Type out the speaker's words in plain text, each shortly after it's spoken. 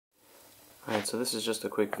Alright, so this is just a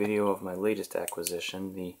quick video of my latest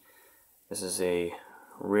acquisition. This is a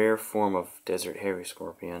rare form of desert hairy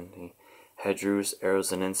scorpion, the Hadrurus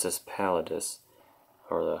Arizonensis pallidus,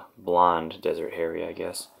 or the blonde desert hairy, I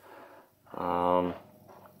guess.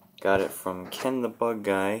 Got it from Ken the Bug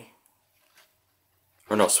Guy,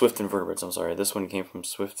 or no, Swift Invertebrates, I'm sorry. This one came from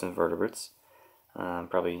Swift Invertebrates,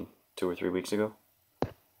 probably 2 or 3 weeks ago.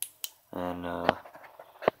 And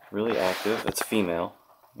really active. It's female.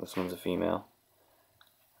 This one's a female.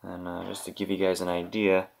 And just to give you guys an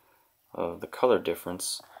idea of the color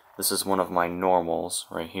difference, this is one of my normals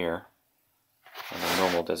right here. And the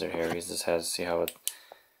normal desert hairies. This has, see how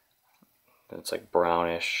it's like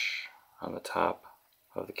brownish on the top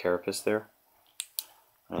of the carapace there,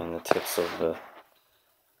 and the tips of the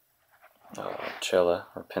chela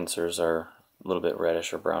or pincers are a little bit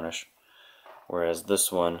reddish or brownish, whereas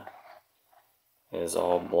this one is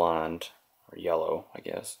all blonde or yellow, I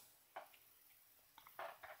guess.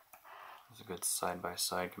 There's a good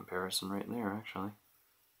side-by-side comparison right there, actually.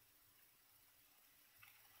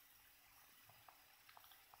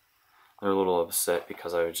 They're a little upset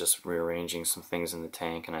because I was just rearranging some things in the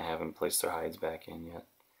tank and I haven't placed their hides back in yet.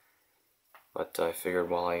 But I figured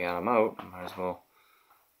while I got them out, I might as well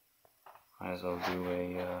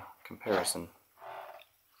do a comparison.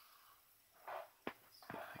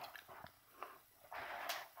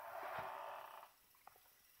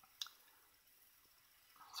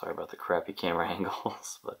 Sorry about the crappy camera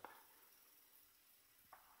angles, but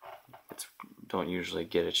don't usually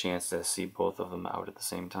get a chance to see both of them out at the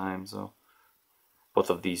same time, so both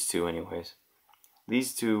of these two anyways.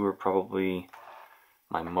 These two are probably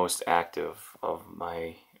my most active of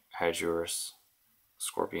my Hadrurus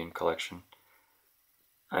scorpion collection.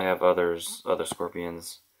 I have other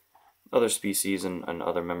scorpions, other species, and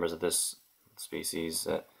other members of this species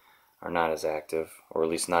that are not as active, or at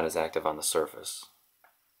least not as active on the surface.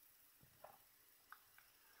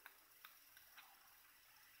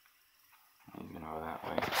 You can go that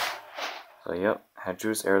way. So yep,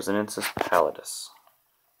 Hadrurus Arizonensis pallidus.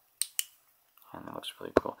 And that looks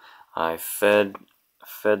really cool. I fed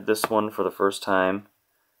this one for the first time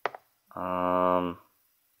a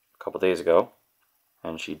couple days ago,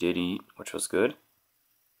 and she did eat, which was good.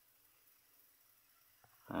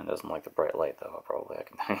 And doesn't like the bright light though, probably I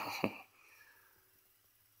can.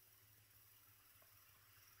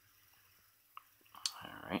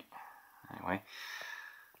 Alright, anyway.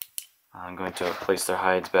 I'm going to place their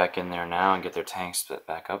hides back in there now and get their tanks split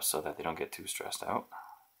back up so that they don't get too stressed out.